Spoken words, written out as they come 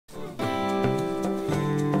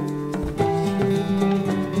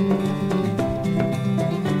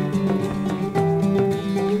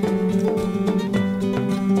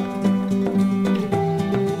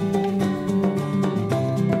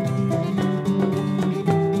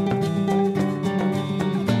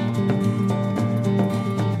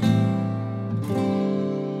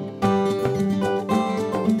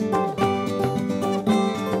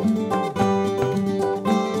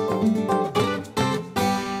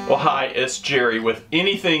Well, hi, it's Jerry. With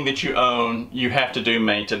anything that you own, you have to do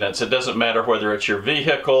maintenance. It doesn't matter whether it's your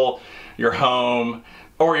vehicle, your home,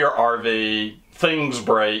 or your RV. Things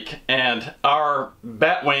break, and our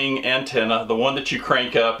Batwing antenna, the one that you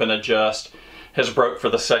crank up and adjust, has broke for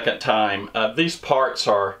the second time. These parts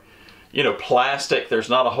are, plastic. There's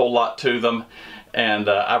not a whole lot to them, and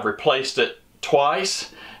I've replaced it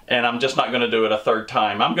twice, and I'm just not going to do it a third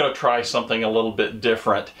time. I'm going to try something a little bit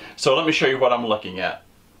different. So let me show you what I'm looking at.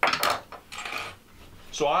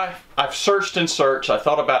 So I've searched and searched. I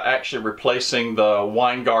thought about actually replacing the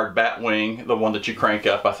Winegard Batwing, the one that you crank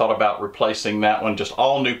up. I thought about replacing that one, just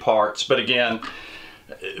all new parts. But again,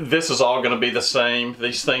 this is all going to be the same.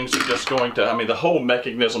 These things are just going to, the whole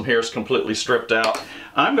mechanism here is completely stripped out.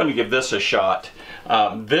 I'm going to give this a shot.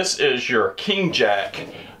 This is your King Jack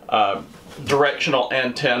directional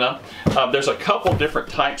antenna. There's a couple different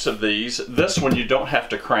types of these. This one you don't have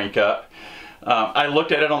to crank up. I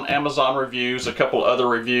looked at it on Amazon reviews, a couple other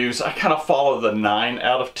reviews. I kind of follow the 9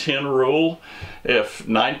 out of 10 rule. If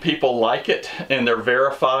 9 people like it and they're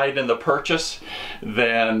verified in the purchase,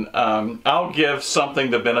 then I'll give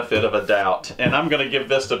something the benefit of a doubt. And I'm going to give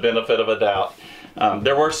this the benefit of a doubt.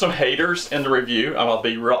 There were some haters in the review. I'll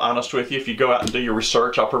be real honest with you. If you go out and do your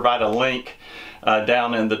research, I'll provide a link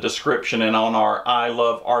down in the description and on our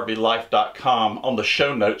ilovervlife.com on the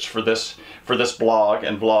show notes for this blog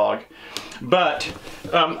and vlog. But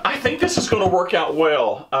I think this is going to work out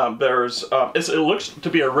well. It looks to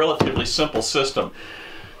be a relatively simple system.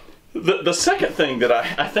 The second thing that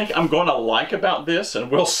I think I'm going to like about this, and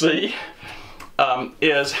we'll see,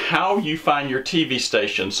 is how you find your TV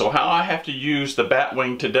station. So how I have to use the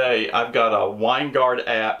Batwing today, I've got a Winegard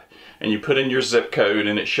app, and you put in your zip code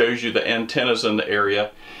and it shows you the antennas in the area,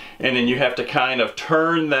 and then you have to kind of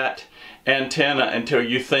turn that antenna until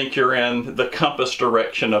you think you're in the compass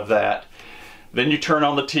direction of that. Then you turn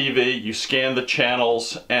on the TV, you scan the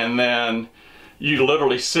channels, and then you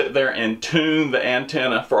literally sit there and tune the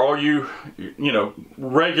antenna. For all you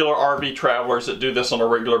regular RV travelers that do this on a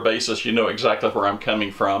regular basis, you know exactly where I'm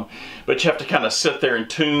coming from. But you have to kind of sit there and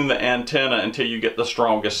tune the antenna until you get the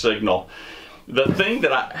strongest signal. The thing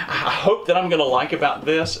that I hope that I'm going to like about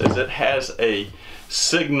this is it has a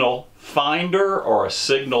signal finder or a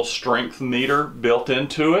signal strength meter built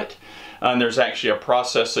into it. And there's actually a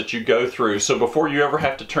process that you go through. So before you ever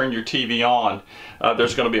have to turn your TV on,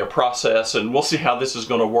 there's going to be a process, and we'll see how this is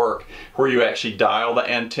going to work, where you actually dial the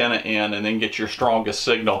antenna in and then get your strongest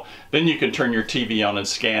signal. Then you can turn your TV on and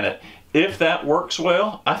scan it. If that works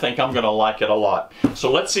well, I think I'm going to like it a lot.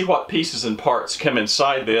 So let's see what pieces and parts come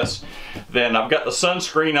inside this. Then I've got the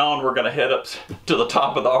sunscreen on. We're going to head up to the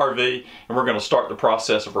top of the RV, and we're going to start the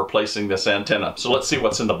process of replacing this antenna. So let's see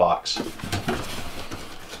what's in the box.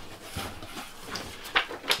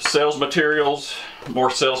 Sales materials,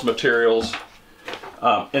 more sales materials,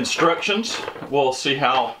 instructions. We'll see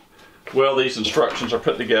how well these instructions are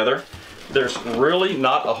put together. There's really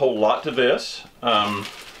not a whole lot to this.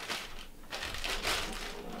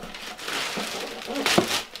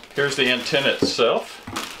 Here's the antenna itself.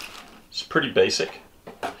 It's pretty basic.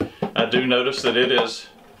 I do notice that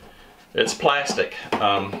it's plastic.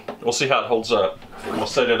 We'll see how it holds up. We'll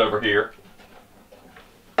set it over here.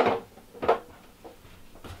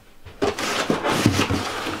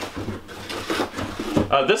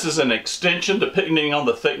 This is an extension. Depending on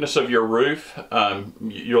the thickness of your roof,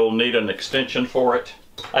 you'll need an extension for it.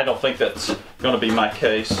 I don't think that's going to be my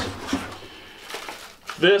case.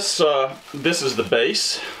 This is the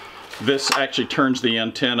base. This actually turns the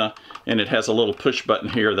antenna, and it has a little push button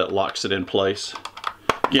here that locks it in place.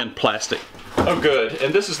 Again, plastic. Oh good,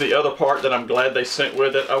 and this is the other part that I'm glad they sent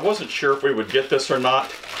with it. I wasn't sure if we would get this or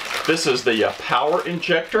not. This is the power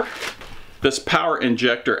injector. This power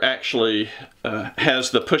injector actually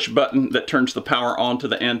has the push button that turns the power onto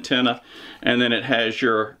the antenna, and then it has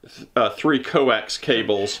your 3 coax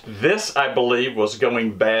cables. This, I believe, was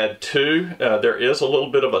going bad too. There is a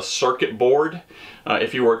little bit of a circuit board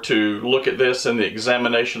if you were to look at this in the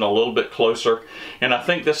examination a little bit closer. And I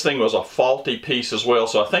think this thing was a faulty piece as well,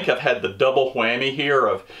 so I think I've had the double whammy here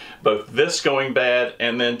of both this going bad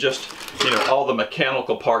and then just all the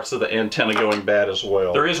mechanical parts of the antenna going bad as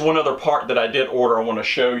well. There is one other part that I did order I want to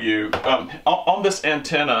show you. On this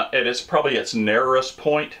antenna, it is probably its narrowest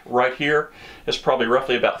point right here. It's probably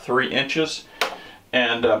roughly about 3 inches.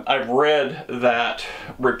 And I've read that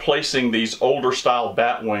replacing these older style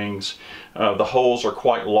Batwings, the holes are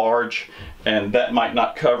quite large, and that might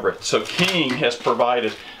not cover it. So King has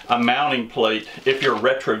provided a mounting plate if you're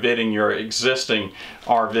retrofitting your existing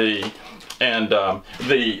RV, and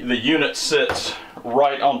the unit sits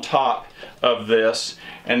right on top of this,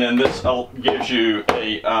 and then this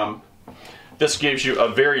gives you a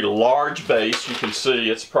very large base. You can see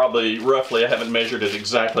it's probably roughly, I haven't measured it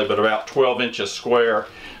exactly, but about 12 inches square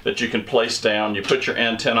that you can place down. You put your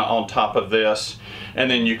antenna on top of this, and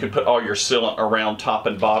then you can put all your sealant around top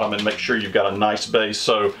and bottom and make sure you've got a nice base.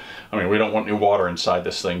 So, I mean, we don't want any water inside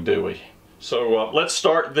this thing, do we? So let's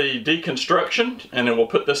start the deconstruction, and then we'll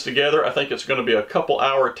put this together. I think it's going to be a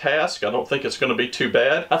couple-hour task. I don't think it's going to be too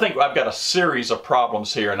bad. I think I've got a series of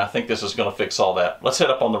problems here, and I think this is going to fix all that. Let's head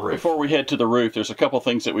up on the roof. Before we head to the roof, there's a couple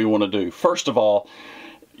things that we want to do. First of all,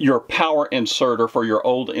 your power inserter for your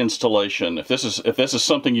old installation. If this is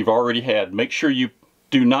something you've already had, make sure you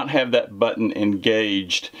do not have that button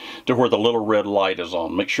engaged to where the little red light is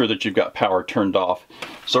on. Make sure that you've got power turned off.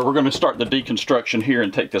 So we're going to start the deconstruction here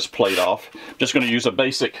and take this plate off. Just going to use a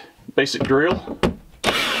basic drill.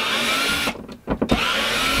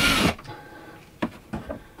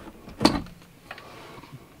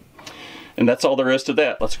 And that's all there is to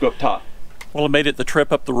that. Let's go up top. Well, I made it the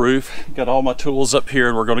trip up the roof. Got all my tools up here,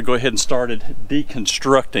 and we're going to go ahead and start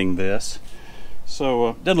deconstructing this.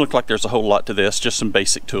 So doesn't look like there's a whole lot to this, just some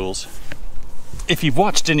basic tools. If you've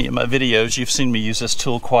watched any of my videos, you've seen me use this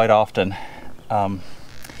tool quite often.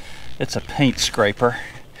 It's a paint scraper.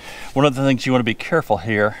 One of the things you want to be careful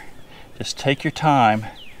here, just take your time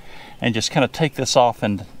and just kind of take this off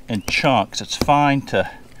in chunks. It's fine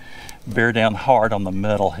to bear down hard on the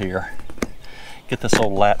metal here. Get this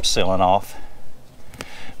old lap sealant off.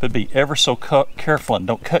 But be ever so careful and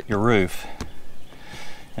don't cut your roof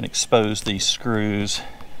and expose these screws.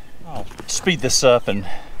 I'll speed this up and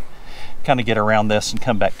kind of get around this and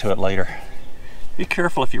come back to it later. Be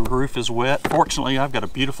careful if your roof is wet. Fortunately, I've got a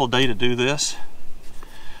beautiful day to do this.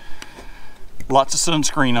 Lots of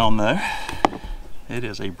sunscreen on though. It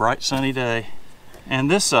is a bright sunny day. And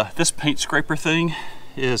this paint scraper thing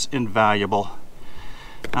is invaluable.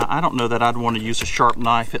 I don't know that I'd want to use a sharp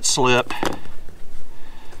knife. It slip,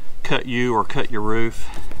 cut you or cut your roof.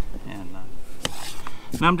 And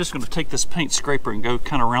now I'm just going to take this paint scraper and go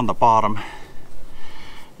kind of around the bottom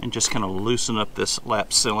and just kind of loosen up this lap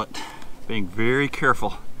sealant, being very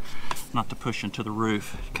careful not to push into the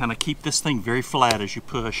roof. Kind of keep this thing very flat as you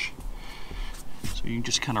push, so you can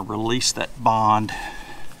just kind of release that bond.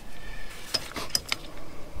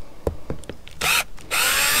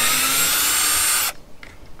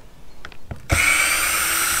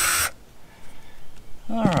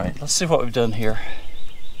 All right, let's see what we've done here.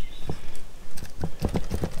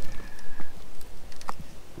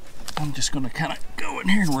 I'm just going to kind of go in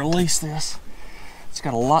here and release this. It's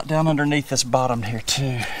got a lot down underneath this bottom here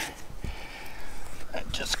too.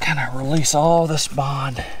 And just kind of release all this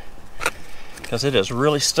bond because it is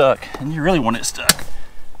really stuck, and you really want it stuck.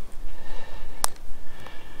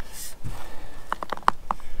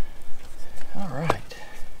 All right.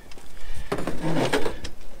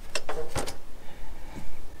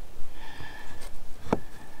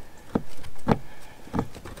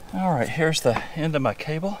 All right, here's the end of my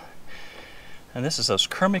cable. And this is those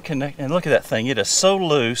crummy connect, and look at that thing, it is so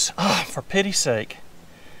loose. Oh, for pity's sake.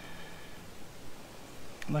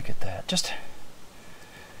 Look at that. Just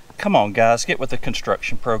come on guys, get with the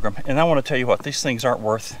construction program. And I want to tell you what, these things aren't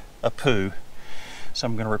worth a poo. So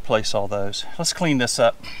I'm going to replace all those. Let's clean this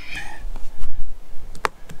up.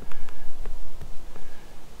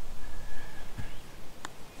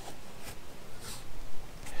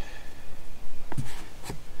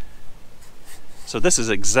 So this is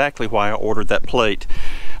exactly why I ordered that plate.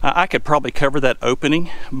 I could probably cover that opening,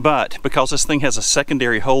 but because this thing has a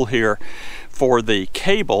secondary hole here for the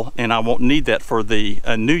cable, and I won't need that for the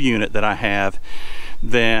new unit that I have,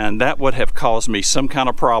 then that would have caused me some kind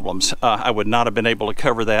of problems. I would not have been able to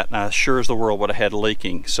cover that, and I sure as the world would have had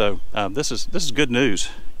leaking. So this is good news,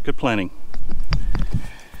 good planning.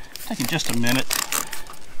 Taking just a minute,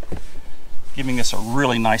 giving this a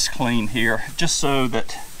really nice clean here, just so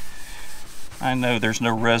that I know there's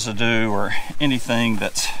no residue or anything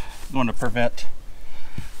that's going to prevent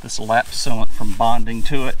this lap sealant from bonding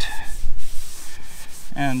to it.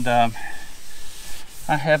 And I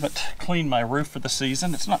haven't cleaned my roof for the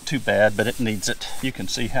season. It's not too bad, but it needs it. You can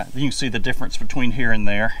see the difference between here and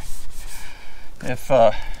there. If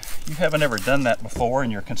you haven't ever done that before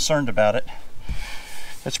and you're concerned about it,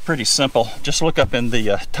 it's pretty simple. Just look up in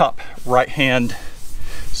the top right hand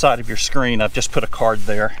side of your screen. I've just put a card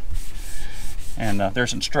there. And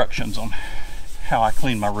there's instructions on how I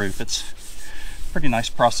clean my roof. It's a pretty nice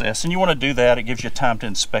process, and you want to do that. It gives you time to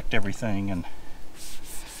inspect everything and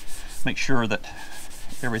make sure that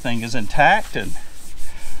everything is intact, and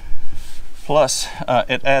plus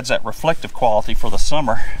it adds that reflective quality for the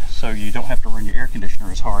summer, so you don't have to run your air conditioner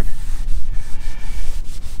as hard.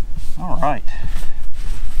 All right.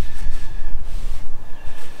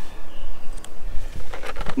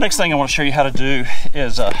 Next thing I want to show you how to do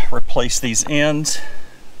is replace these ends.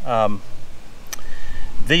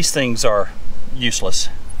 These things are useless.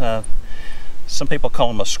 Some people call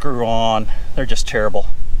them a screw-on. They're just terrible.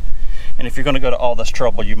 And if you're going to go to all this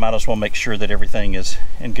trouble, you might as well make sure that everything is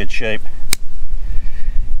in good shape.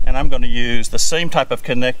 And I'm going to use the same type of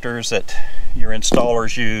connectors that your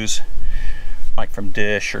installers use, like from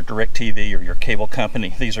Dish or DirecTV or your cable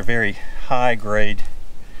company. These are very high-grade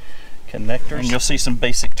connectors. And you'll see some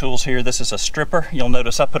basic tools here. This is a stripper. You'll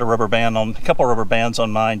notice I put a couple rubber bands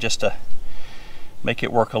on mine just to make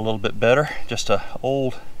it work a little bit better. Just an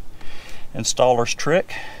old installer's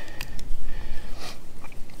trick.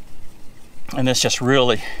 And this just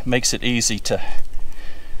really makes it easy to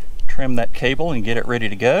trim that cable and get it ready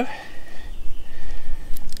to go.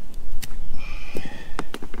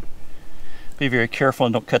 Be very careful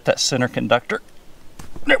and don't cut that center conductor.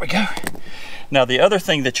 There we go. Now the other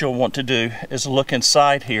thing that you'll want to do is look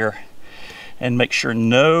inside here and make sure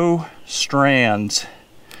no strands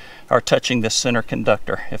are touching this center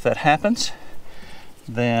conductor. If that happens,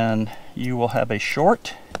 then you will have a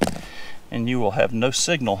short and you will have no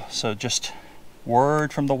signal. So just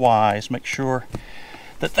word from the wise, make sure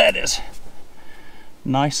that that is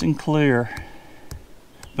nice and clear.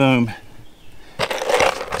 Boom.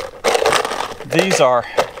 These are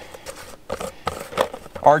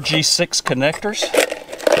RG6 connectors.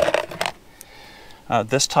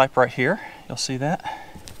 This type right here, you'll see that.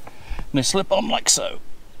 And they slip on like so.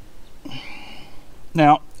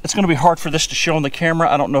 Now, it's going to be hard for this to show on the camera.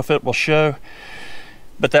 I don't know if it will show.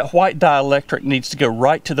 But that white dielectric needs to go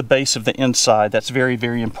right to the base of the inside. That's very,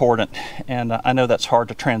 very important. And I know that's hard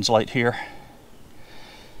to translate here.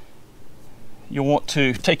 You'll want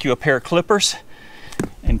to take you a pair of clippers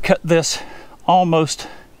and cut this almost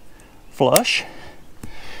flush.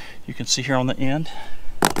 You can see here on the end.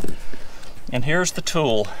 And here's the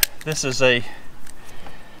tool. This is a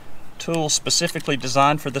tool specifically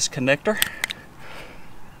designed for this connector.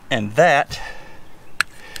 And that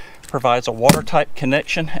provides a watertight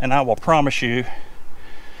connection, and I will promise you,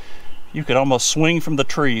 you could almost swing from the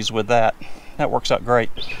trees with that. That works out great.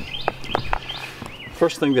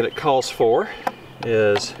 First thing that it calls for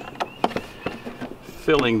is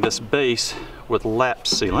filling this base with lap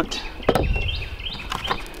sealant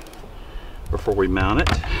before we mount it.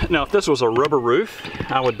 Now, if this was a rubber roof,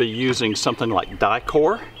 I would be using something like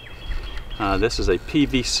Dicor. This is a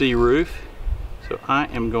PVC roof, so I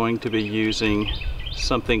am going to be using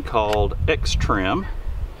something called X-Trim.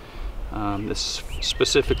 This is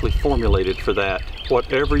specifically formulated for that.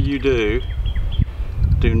 Whatever you do,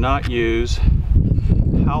 do not use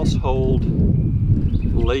household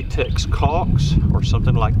latex caulks or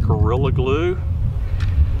something like Gorilla Glue.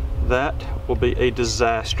 That will be a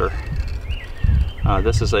disaster.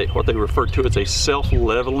 This is what they refer to as a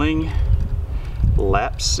self-leveling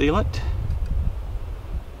lap sealant,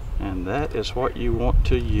 and that is what you want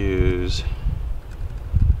to use.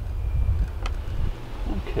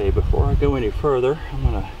 Okay, before I go any further, I'm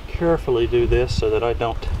going to carefully do this so that I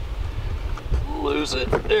don't lose it.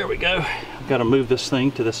 There we go. I've got to move this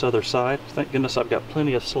thing to this other side. Thank goodness I've got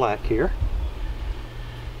plenty of slack here.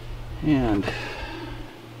 And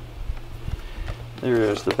there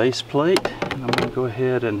is the base plate. And I'm going to go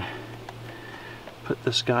ahead and put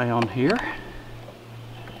this guy on here.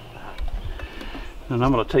 And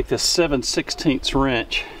I'm going to take this 7/16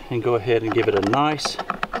 wrench and go ahead and give it a nice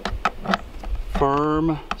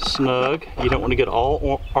firm snug. You don't want to get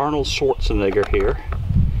all Arnold Schwarzenegger here.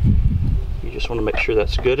 You just want to make sure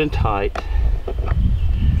that's good and tight.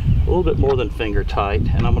 A little bit more than finger tight.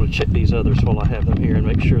 And I'm going to check these others while I have them here and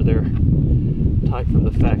make sure they're tight from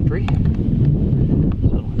the factory. So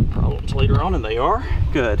I don't have problems later on, and they are.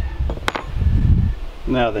 Good.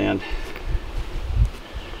 Now then,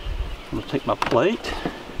 I'm going to take my plate.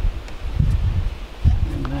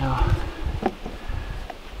 And now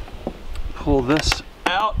pull this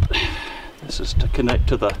out. This is to connect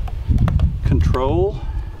to the control.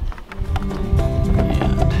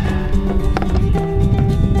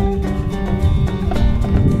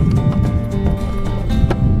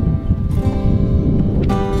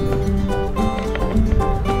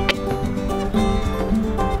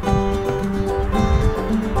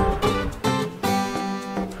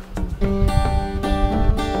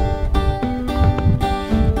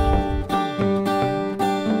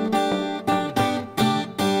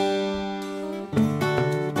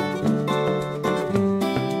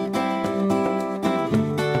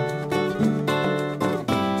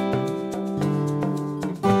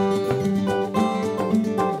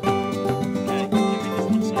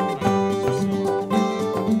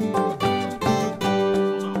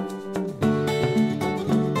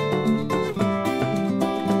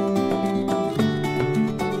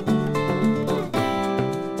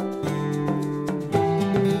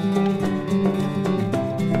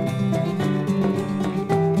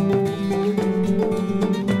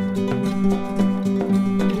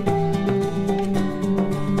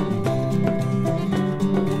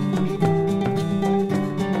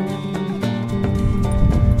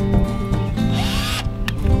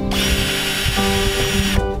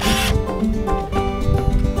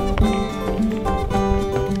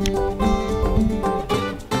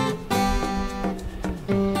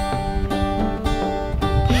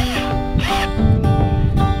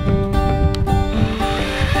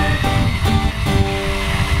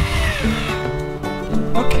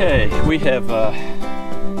 Okay, we have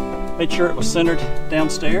made sure it was centered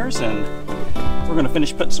downstairs, and we're going to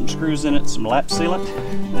finish putting some screws in it, some lap sealant,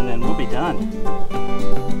 and then we'll be done.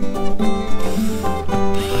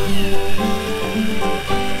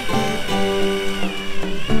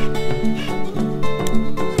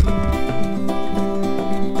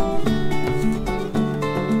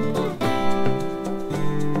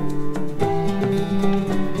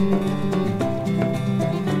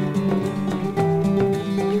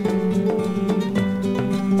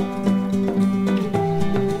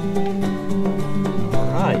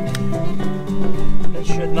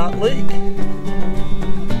 Not leak.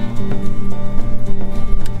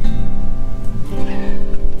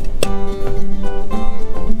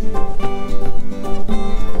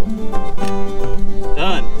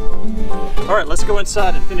 Done. All right, let's go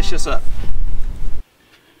inside and finish this up.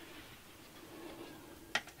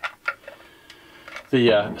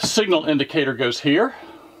 The signal indicator goes here.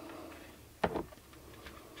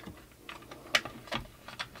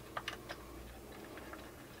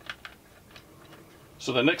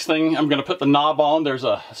 So the next thing, I'm going to put the knob on. There's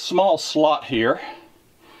a small slot here.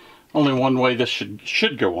 Only one way this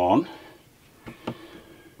should go on. There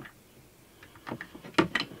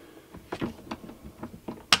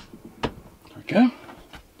we go.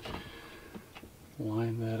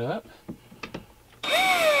 Line that up.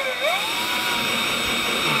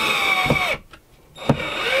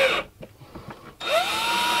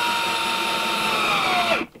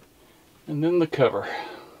 And then the cover.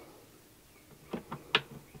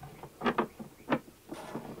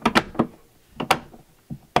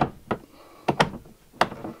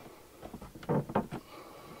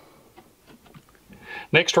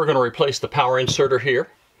 Next, we're going to replace the power inserter here,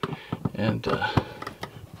 and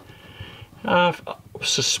I've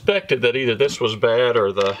suspected that either this was bad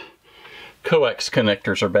or the coax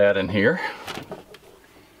connectors are bad in here.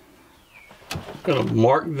 I'm going to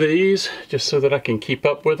mark these just so that I can keep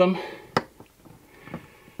up with them.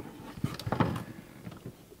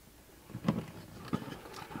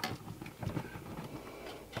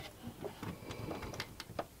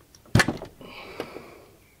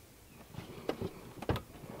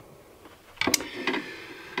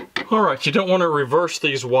 Alright, you don't want to reverse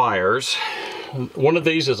these wires. One of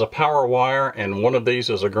these is a power wire and one of these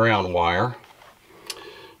is a ground wire.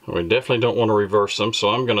 We definitely don't want to reverse them,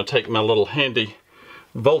 so I'm going to take my little handy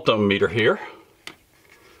voltometer here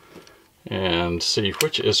and see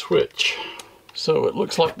which is which. So it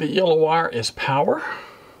looks like the yellow wire is power.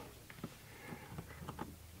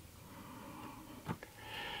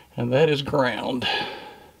 And that is ground.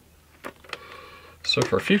 So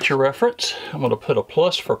for future reference, I'm going to put a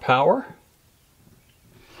plus for power.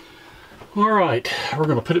 Alright, we're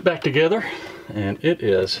going to put it back together, and it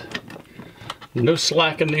is no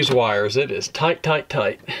slack in these wires. It is tight, tight,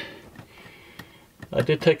 tight. I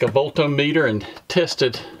did take a voltometer and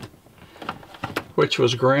tested which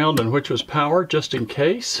was ground and which was power, just in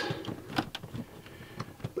case.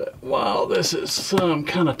 But wow, this is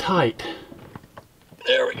kind of tight.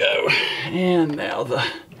 There we go. And now the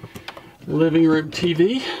living room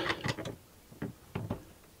TV.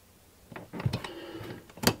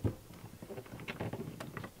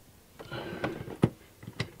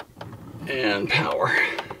 And power.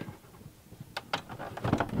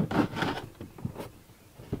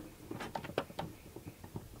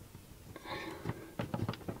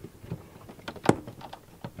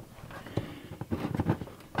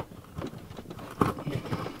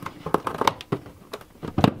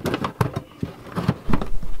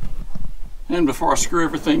 And before I screw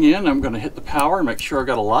everything in, I'm going to hit the power and make sure I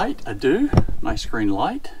got a light. I do. Nice green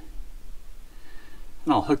light.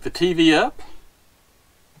 And I'll hook the TV up.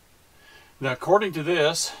 Now, according to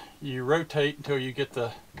this, you rotate until you get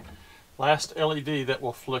the last LED that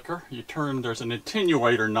will flicker. You turn, there's an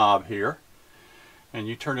attenuator knob here, and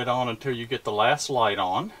you turn it on until you get the last light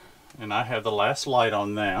on. And I have the last light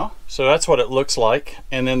on now. So that's what it looks like.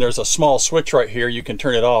 And then there's a small switch right here. You can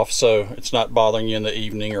turn it off so it's not bothering you in the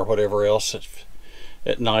evening or whatever else.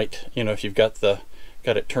 At night, you know, if you've got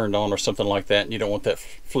it turned on or something like that and you don't want that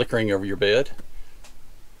flickering over your bed.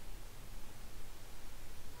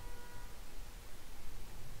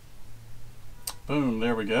 Boom,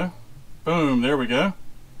 there we go. Boom, there we go.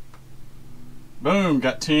 Boom,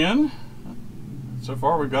 got 10. So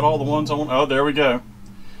far we've got all the ones I want. Oh, there we go.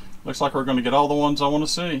 Looks like we're going to get all the ones I want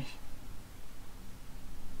to see.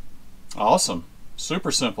 Awesome.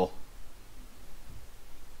 Super simple.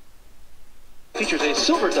 Features a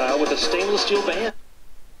silver dial with a stainless steel band.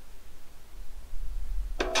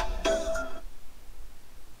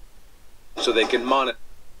 So they can monitor.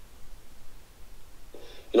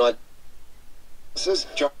 You know what? This is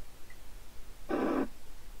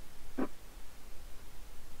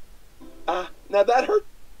Now that hurt.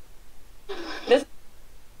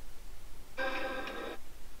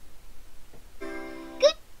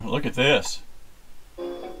 Look at this.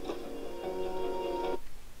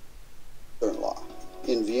 Law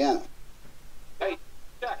in Vienna. Hey,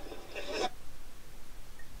 Jack.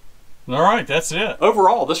 All right, that's it.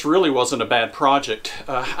 Overall, this really wasn't a bad project.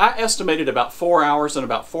 I estimated about 4 hours, and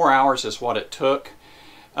about 4 hours is what it took.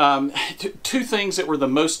 Two things that were the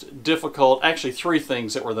most difficult, actually 3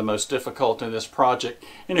 things that were the most difficult in this project,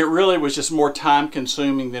 and it really was just more time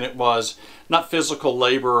consuming than it was, not physical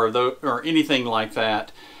labor or anything like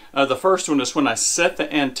that. The first one is when I set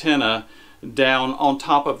the antenna down on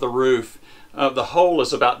top of the roof. The hole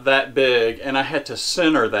is about that big, and I had to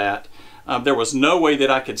center that. There was no way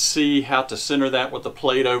that I could see how to center that with the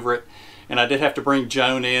plate over it, and I did have to bring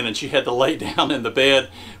Joan in, and she had to lay down in the bed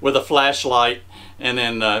with a flashlight and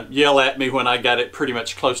then yell at me when I got it pretty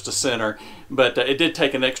much close to center. But it did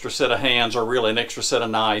take an extra set of hands, or really an extra set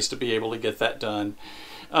of eyes, to be able to get that done.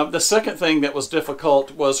 The second thing that was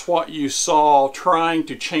difficult was what you saw trying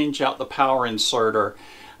to change out the power inserter.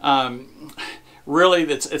 Really,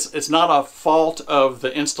 it's not a fault of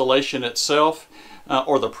the installation itself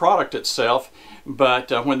or the product itself,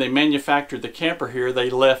 but when they manufactured the camper here,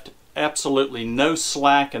 they left absolutely no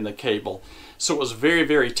slack in the cable. So it was very,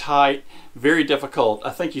 very tight, very difficult.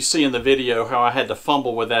 I think you see in the video how I had to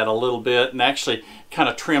fumble with that a little bit and actually kind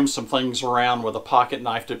of trim some things around with a pocket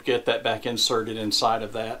knife to get that back inserted inside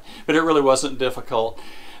of that. But it really wasn't difficult.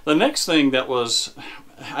 The next thing that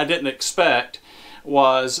I didn't expect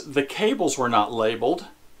was the cables were not labeled.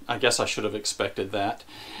 I guess I should have expected that.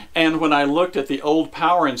 And when I looked at the old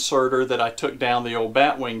power inserter that I took down, the old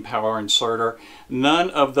Batwing power inserter,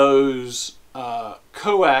 none of those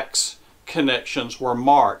coax connections were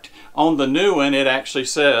marked. On the new one, it actually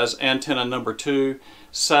says antenna number 2,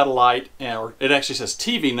 satellite, or it actually says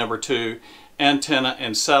TV number 2, antenna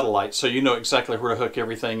and satellite, so you know exactly where to hook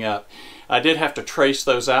everything up. I did have to trace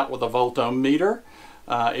those out with a volt-ohm meter.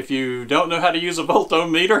 If you don't know how to use a volt-ohm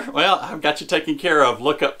meter, well, I've got you taken care of.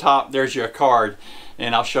 Look up top, there's your card,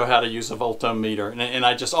 and I'll show how to use a volt-ohm meter. And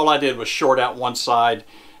all I did was short out one side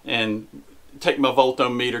and take my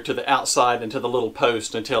volt-ohm meter to the outside and to the little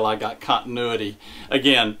post until I got continuity.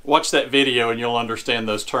 Again, watch that video and you'll understand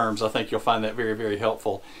those terms. I think you'll find that very, very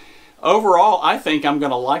helpful. Overall, I think I'm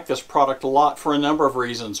going to like this product a lot for a number of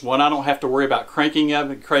reasons. One, I don't have to worry about cranking up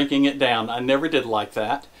and cranking it down. I never did like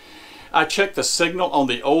that. I checked the signal on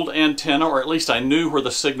the old antenna, or at least I knew where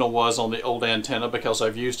the signal was on the old antenna because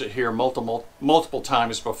I've used it here multiple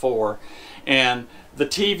times before. And the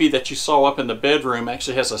TV that you saw up in the bedroom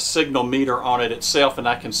actually has a signal meter on it itself, and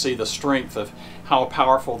I can see the strength of how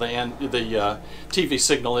powerful the TV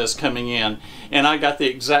signal is coming in. And I got the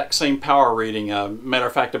exact same power reading. Matter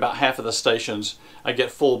of fact, about half of the stations I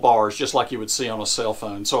get full bars, just like you would see on a cell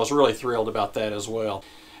phone. So I was really thrilled about that as well.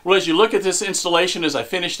 Well, as you look at this installation as I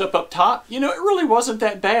finished up top, you know, it really wasn't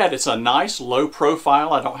that bad. It's a nice low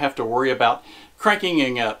profile. I don't have to worry about cranking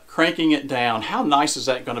it up, cranking it down. How nice is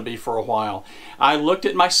that going to be for a while? I looked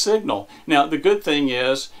at my signal. Now, the good thing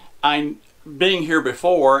is, being here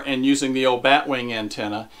before and using the old Batwing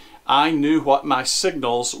antenna, I knew what my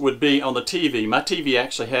signals would be on the TV. My TV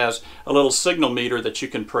actually has a little signal meter that you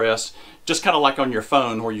can press, just kind of like on your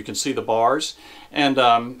phone where you can see the bars. And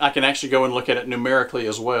I can actually go and look at it numerically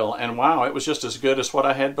as well. And wow, it was just as good as what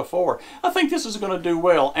I had before. I think this is going to do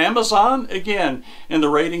well. Amazon, again, in the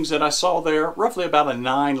ratings that I saw there, roughly about a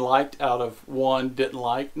 9 liked out of 1 didn't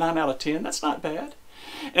like. 9 out of 10, that's not bad.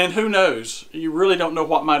 And who knows, you really don't know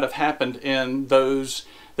what might have happened in those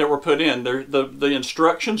that were put in. The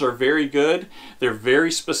instructions are very good. They're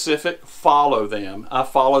very specific. Follow them. I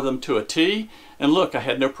follow them to a T. And look, I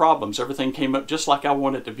had no problems. Everything came up just like I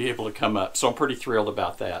wanted to be able to come up. So I'm pretty thrilled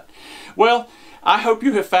about that. Well, I hope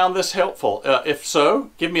you have found this helpful. If so,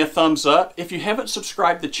 give me a thumbs up. If you haven't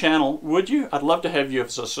subscribed to the channel, would you? I'd love to have you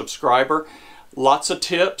as a subscriber. Lots of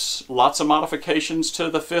tips, lots of modifications to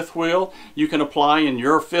the fifth wheel. You can apply in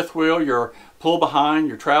your fifth wheel, your pull behind,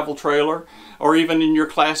 your travel trailer, or even in your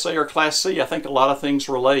Class A or Class C. I think a lot of things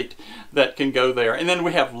relate that can go there. And then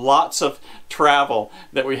we have lots of travel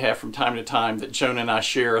that we have from time to time that Joan and I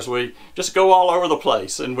share as we just go all over the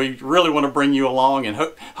place. And we really want to bring you along and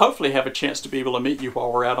hopefully have a chance to be able to meet you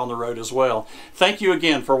while we're out on the road as well. Thank you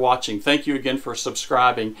again for watching. Thank you again for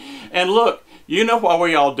subscribing. And look, you know why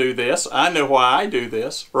we all do this. I know why I do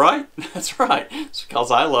this, right? That's right. It's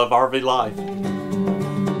because I love RV life.